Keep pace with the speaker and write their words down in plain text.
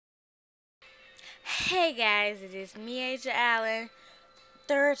Hey guys, it is me, Asia Allen.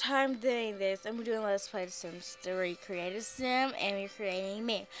 Third time doing this, and we're doing Let's Play The Sims 3. Create a sim, and we're creating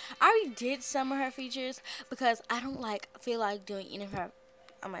me. I already did some of her features because I don't feel like doing any of her,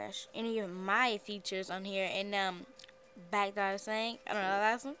 oh my gosh, any of my features on here. And back that I was saying, I don't know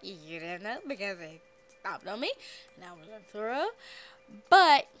last one. You didn't know because it stopped on me, and I wasn't through.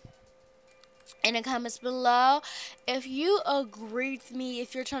 But in the comments below, if you agree with me,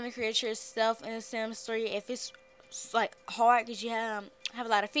 if you're trying to create yourself in the Sims 3, if it's like hard because you have a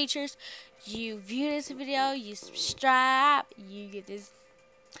lot of features, you view this video, you subscribe, you give this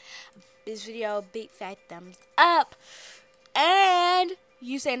video a big fat thumbs up, and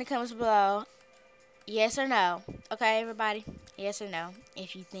you say in the comments below yes or no. Okay, everybody, yes or no.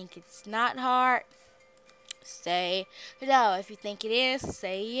 If you think it's not hard, say no. If you think it is,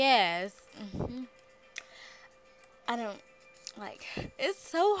 say yes. I don't it's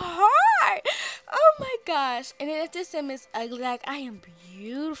so hard. Oh my gosh. And if this sim is ugly, I am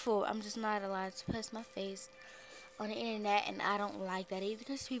beautiful, I'm just not allowed to post my face on the internet, and I don't like that either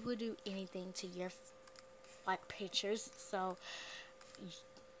because people do anything to your pictures. So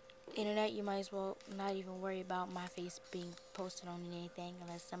internet, you might as well not even worry about my face being posted on anything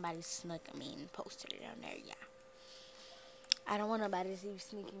unless somebody snuck me and posted it on there. Yeah, I don't want nobody to see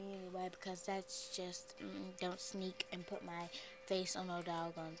sneaking me anyway, because that's just, don't sneak and put my face on no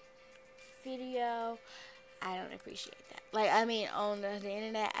doggone video. I don't appreciate that. On the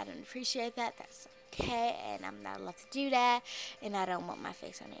internet, I don't appreciate that. That's okay, and I'm not allowed to do that, and I don't want my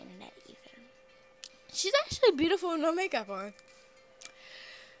face on the internet either. She's actually beautiful with no makeup on.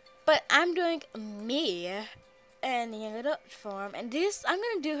 But I'm doing me in the young adult form, and this, I'm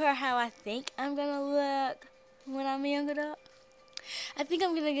going to do her how I think I'm going to look when I'm a young adult. I think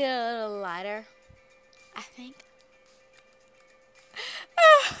I'm gonna get a little lighter. I think.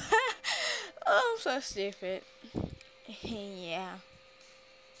 Oh, I'm so stupid. Yeah.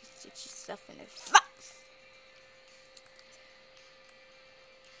 Just shoot yourself in the face.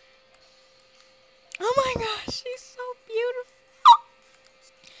 Oh my gosh, she's so beautiful.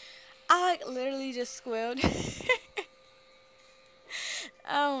 I literally just squealed.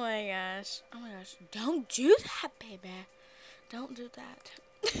 Oh my gosh. Oh my gosh. Don't do that, baby. Don't do that.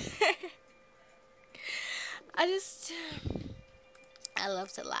 I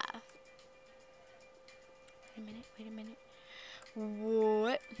love to laugh. Wait a minute.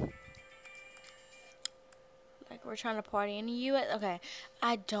 What? Like we're trying to party in the U.S.? Okay.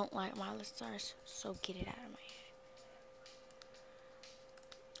 I don't like Miley Cyrus, so get it out of my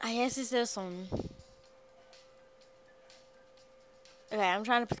head. I guess it's this one. Okay, I'm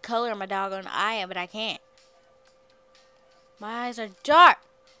trying to put color in my doggone eye, but I can't. My eyes are dark.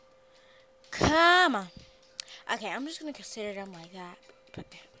 Come on. Okay, I'm just gonna consider them like that. But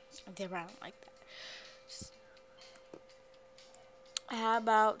they're round like that. Just, how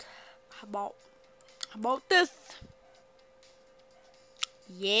about this?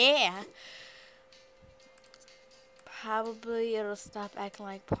 Yeah. Probably it'll stop acting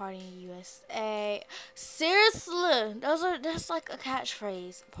like Party in USA. Seriously, that's like a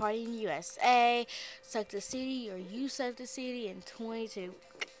catchphrase. Party in USA, suck the city, or you suck the city in 22.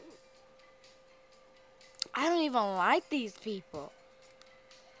 I don't even like these people.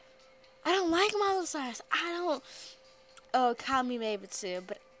 I don't like Miley Cyrus. I don't. Oh, Call Me Maybe too,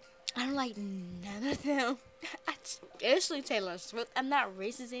 but I don't like none of them. Especially Taylor Swift. I'm not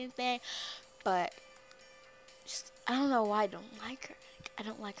racist or anything, but just I don't know why I don't like her. I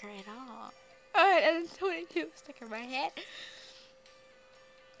don't like her at all. Alright, and 22 stuck in my head.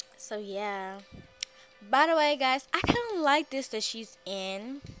 So yeah. By the way, guys, I kind of like this that she's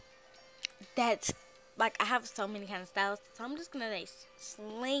in. That's I have so many kind of styles, so I'm just gonna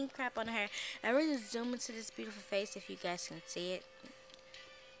sling crap on her. I really zoom into this beautiful face if you guys can see it.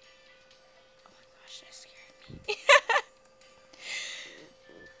 Oh my gosh, that scared me.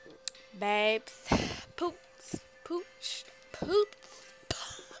 Babes, poops, pooch, poops,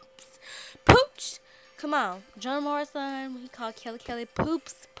 poops, pooch. Come on, John Morrison, he called Kelly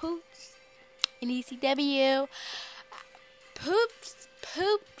poops, poops, in ECW. Poops,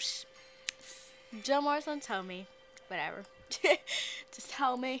 poops. John Morrison told me, whatever. Just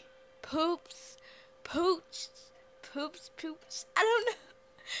tell me, poops, pooch, poops, poops. I don't know.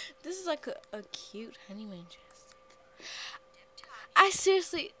 This is like a cute honeymoon dress. I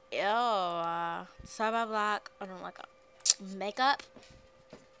seriously, Cyber Black. I don't like makeup.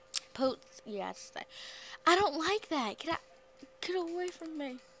 Poops, yeah, just like, I don't like that. Get away from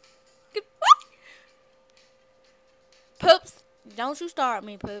me. What? Poops, don't you start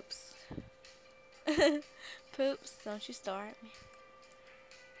me, Poops. Poops, don't you start me.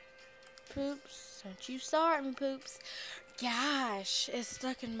 Poops. Don't you start me, Poops. Gosh, it's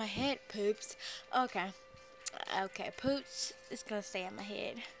stuck in my head, Poops. Okay. Okay, Poops is gonna stay in my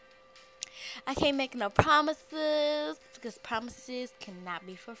head. I can't make no promises because promises cannot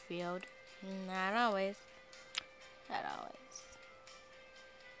be fulfilled. Not always. Not always.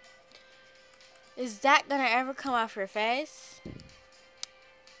 Is that gonna ever come off your face?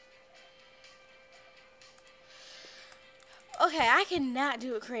 Okay, I cannot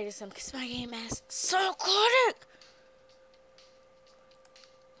do a creative sim because my game is so quick.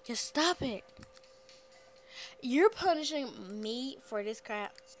 Just stop it. You're punishing me for this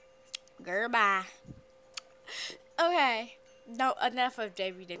crap. Girl, bye. Okay. No, enough of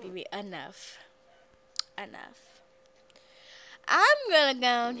WWE. Enough. Enough. I'm gonna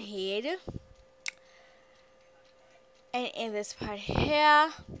go ahead and end this part here.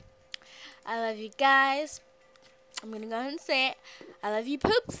 I love you guys. I'm gonna go ahead and say it. I love you,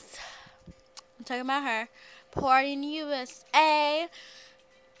 Poops. I'm talking about her. Party in the USA.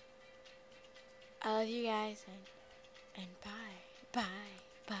 I love you guys and bye. Bye.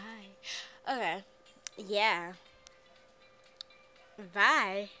 Bye. Okay. Yeah.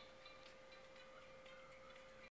 Bye.